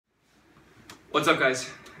What's up, guys?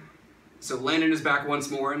 So Landon is back once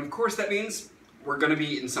more, and of course that means we're going to be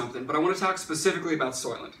eating something, but I want to talk specifically about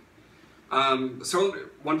Soylent. Soylent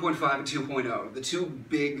 1.5 and 2.0, the two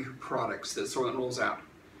big products that Soylent rolls out.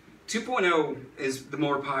 2.0 is the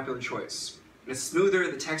more popular choice. It's smoother,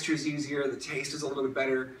 the texture is easier, the taste is a little bit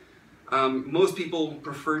better. Most people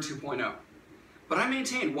prefer 2.0. But I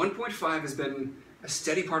maintain 1.5 has been a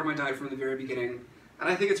steady part of my diet from the very beginning, and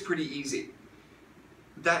I think it's pretty easy.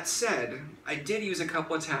 That said, I did use a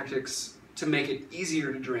couple of tactics to make it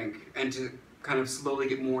easier to drink and to kind of slowly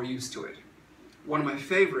get more used to it. One of my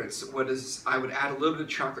favorites was I would add a little bit of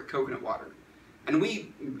chocolate coconut water. And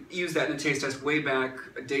we used that in a taste test way back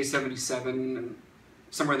at day 77 and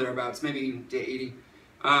somewhere thereabouts, maybe day 80.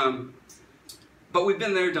 But we've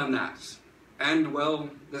been there, done that. And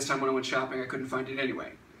well, this time when I went shopping, I couldn't find it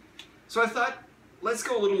anyway. So I thought, let's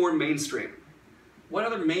go a little more mainstream. What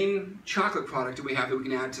other main chocolate product do we have that we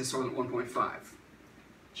can add to Soylent 1.5?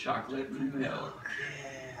 Chocolate milk.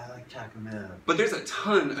 Yeah, I like chocolate milk. But there's a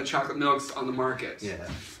ton of chocolate milks on the market. Yeah.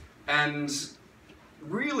 And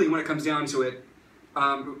really, when it comes down to it,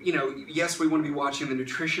 you know, yes, we want to be watching the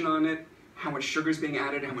nutrition on it, how much sugar is being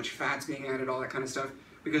added, how much fat's being added, all that kind of stuff.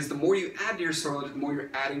 Because the more you add to your Soylent, the more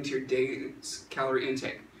you're adding to your day's calorie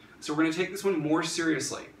intake. So we're going to take this one more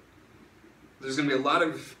seriously. There's going to be a lot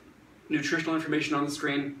of nutritional information on the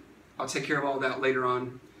screen. I'll take care of all of that later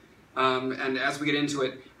on. And as we get into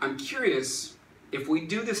it, I'm curious if we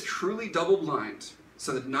do this truly double blind,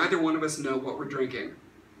 so that neither one of us know what we're drinking.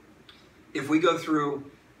 If we go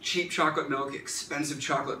through cheap chocolate milk, expensive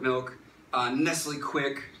chocolate milk, Nestle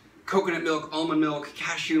Quick, coconut milk, almond milk,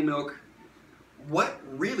 cashew milk, what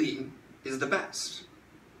really is the best?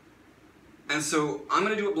 And so I'm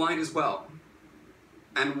going to do it blind as well.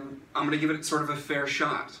 And I'm going to give it sort of a fair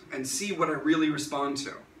shot and see what I really respond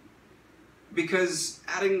to. Because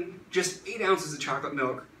adding just 8 ounces of chocolate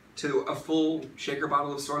milk to a full shaker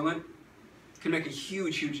bottle of Soylent can make a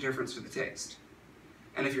huge, huge difference for the taste.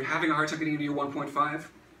 And if you're having a hard time getting into your 1.5,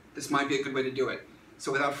 this might be a good way to do it.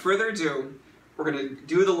 So without further ado, we're going to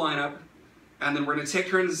do the lineup, and then we're going to take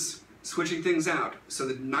turns switching things out so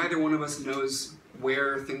that neither one of us knows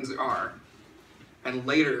where things are. And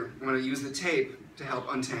later, I'm going to use the tape to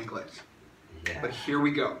help untangle it. Yeah. But here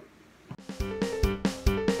we go.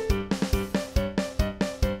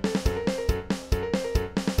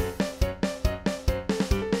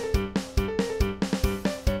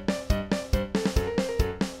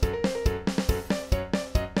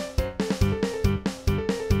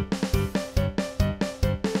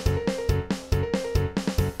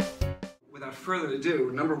 Without further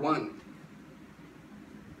ado, number one.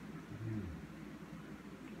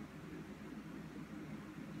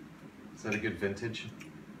 Is that a good vintage?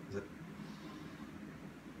 Is it?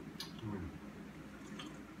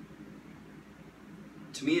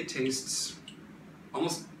 To me, it tastes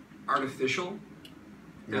almost artificial.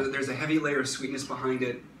 Yeah. There's a heavy layer of sweetness behind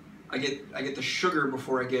it. I get the sugar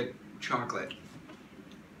before I get chocolate.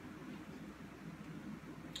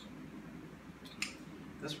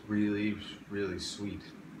 That's really, really sweet.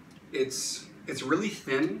 It's really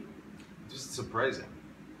thin. Just surprising.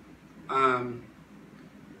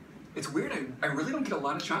 It's weird. I really don't get a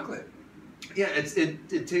lot of chocolate. Yeah,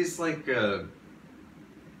 it tastes like the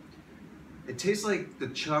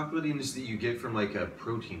chocolatiness that you get from like a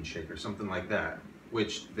protein shake or something like that,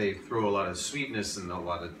 which they throw a lot of sweetness and a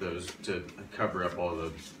lot of those to cover up all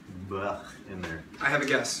the blech in there. I have a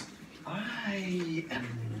guess. I am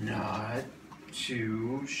not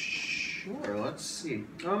too sure. Let's see.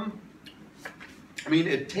 I mean,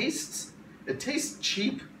 it tastes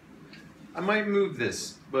cheap. I might move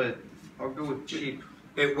this, but I'll go with cheap.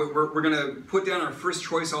 We're gonna put down our first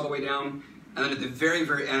choice all the way down, and then at the very,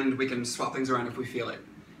 very end, we can swap things around if we feel it.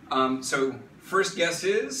 So first guess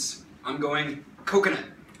is, I'm going coconut.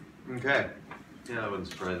 Okay. Yeah, that wouldn't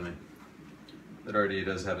surprise me. It already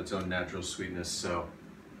does have its own natural sweetness, so.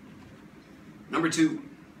 Number two,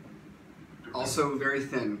 also very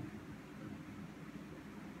thin.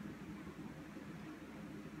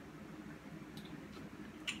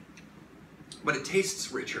 But it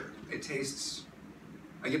tastes richer.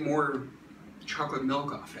 I get more chocolate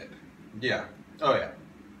milk off it. Yeah. Oh yeah.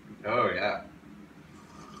 Oh yeah.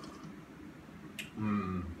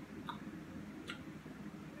 I'm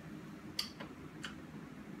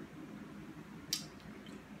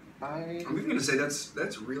even gonna say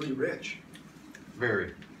that's really rich.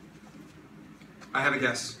 Very. I have a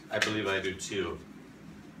guess. I believe I do too.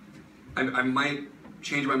 I might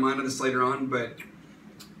change my mind on this later on, but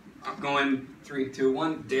I'm going 3, 2,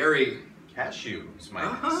 1. Dairy. Cashew is my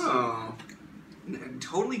guess. Oh.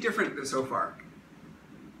 Totally different so far.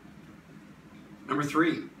 Number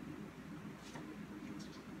 3.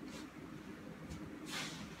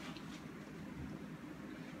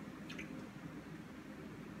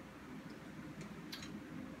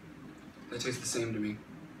 That tastes the same to me.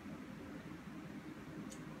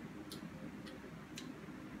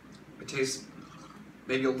 It tastes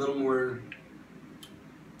maybe a little more,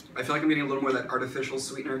 I feel like I'm getting a little more of that artificial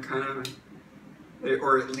sweetener kind of,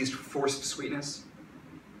 or at least forced sweetness.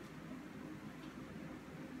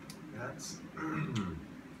 That's...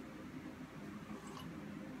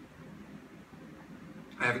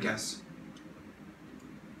 I have a guess.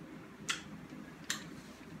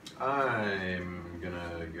 I'm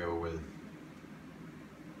gonna go with...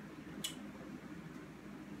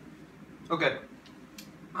 Okay.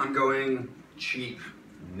 I'm going cheap.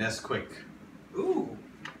 Nesquik. Ooh,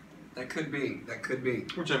 that could be. That could be.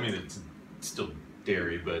 Which, I mean, it's still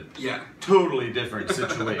dairy, but Yeah. totally different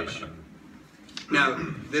situation. Now,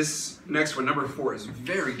 this next one, number 4, is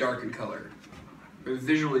very dark in color.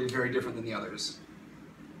 Visually very different than the others.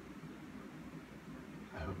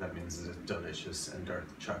 I hope that means it's delicious and dark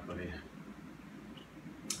chocolatey.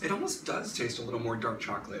 It almost does taste a little more dark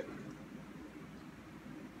chocolate.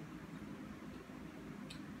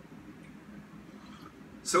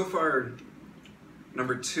 So far,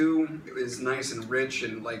 number 2 is nice and rich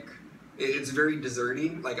and like, it's very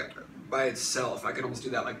desserty, like by itself. I could almost do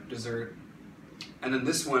that like dessert. And then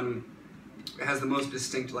this one has the most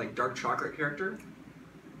distinct like dark chocolate character.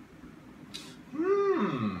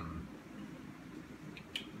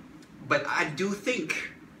 But I do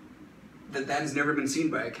think that that has never been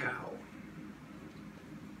seen by a cow.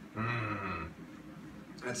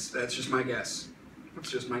 That's just my guess.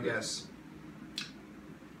 That's just my guess.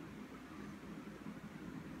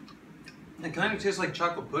 It kind of tastes like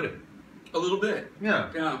chocolate pudding. A little bit.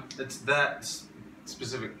 Yeah. Yeah. It's that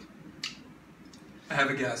specific. I have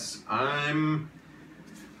a guess. I'm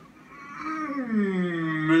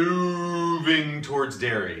moving towards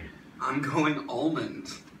dairy. I'm going almond.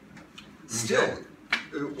 Still,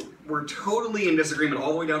 we're totally in disagreement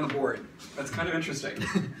all the way down the board. That's kind of interesting.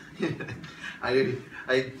 I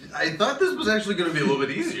thought this was actually going to be a little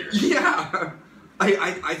bit easier. Yeah.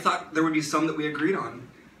 I thought there would be some that we agreed on.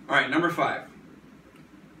 All right, number 5.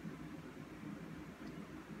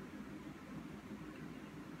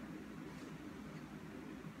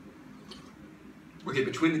 Okay,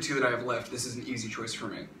 between the 2 that I have left, this is an easy choice for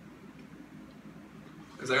me.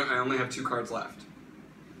 Because I only have 2 cards left.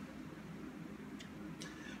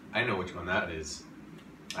 I know which one that is.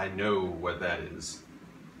 I know what that is.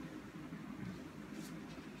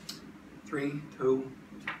 3, 2,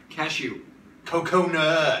 cashew.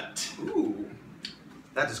 Coconut. Ooh.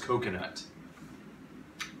 That is coconut.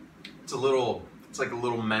 It's like a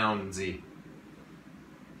little moundsy.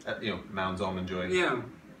 You know, Mound's Almond Joy. Yeah.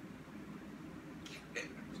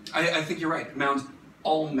 I think you're right. Mound's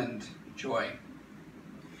Almond Joy.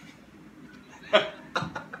 All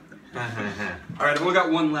right, I've only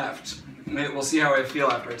got 1 left. We'll see how I feel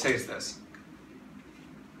after I taste this.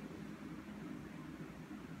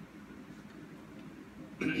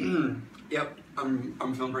 Yep,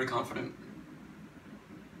 I'm feeling pretty confident.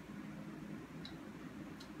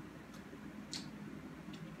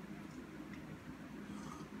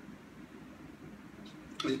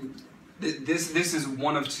 This is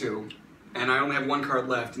one of 2, and I only have 1 card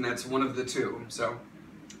left, and that's one of the 2. So,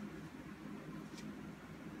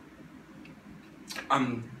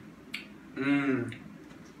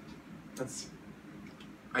 that's.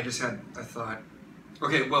 I just had a thought.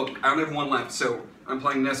 Okay, well, I only have 1 left, so I'm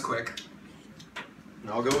playing Nesquik.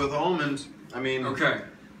 I'll go with almond. I mean, Okay.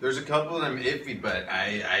 There's a couple that I'm iffy, but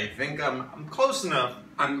I think I'm close enough.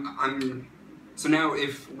 So now,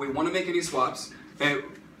 if we want to make any swaps,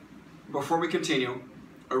 before we continue,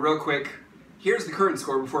 real quick, here's the current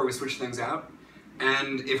score before we switch things out.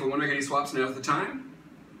 And if we want to make any swaps, now's the time.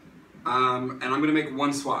 And I'm going to make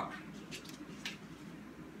 1 swap.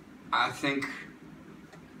 I think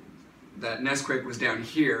that Nesquik was down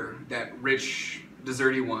here, that rich,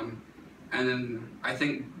 desserty one. And then I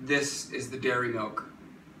think this is the dairy milk.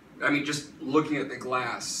 I mean, just looking at the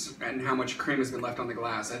glass and how much cream has been left on the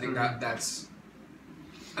glass, I think that's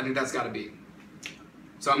got to be.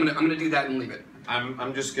 So I'm gonna do that and leave it.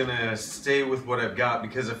 I'm just gonna stay with what I've got,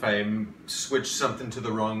 because if I switch something to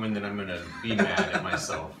the wrong one, then I'm gonna be mad at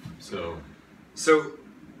myself. So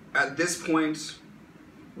at this point,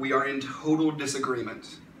 we are in total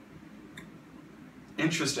disagreement.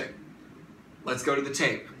 Interesting. Let's go to the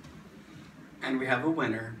tape. And we have a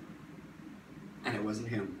winner. And it wasn't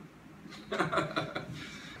him.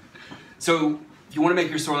 So, if you want to make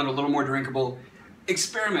your Soylent a little more drinkable,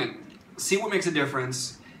 experiment. See what makes a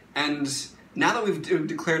difference. And now that we've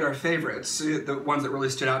declared our favorites, the ones that really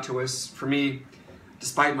stood out to us, for me,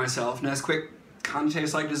 despite myself, Nesquik kind of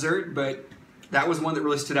tastes like dessert, but that was one that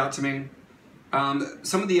really stood out to me.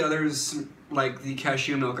 Some of the others, like the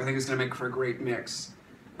cashew milk, I think is going to make for a great mix.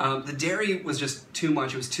 The dairy was just too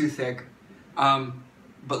much, it was too thick.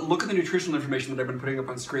 But look at the nutritional information that I've been putting up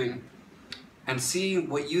on screen and see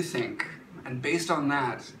what you think. And based on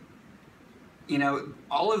that, you know,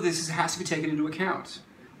 all of this has to be taken into account.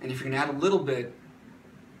 And if you're going to add a little bit,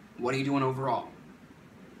 what are you doing overall?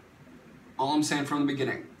 All I'm saying from the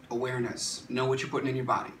beginning, awareness. Know what you're putting in your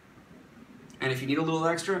body. And if you need a little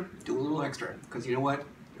extra, do a little extra. Because you know what?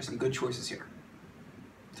 There's some good choices here.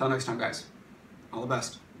 Until next time, guys. All the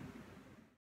best.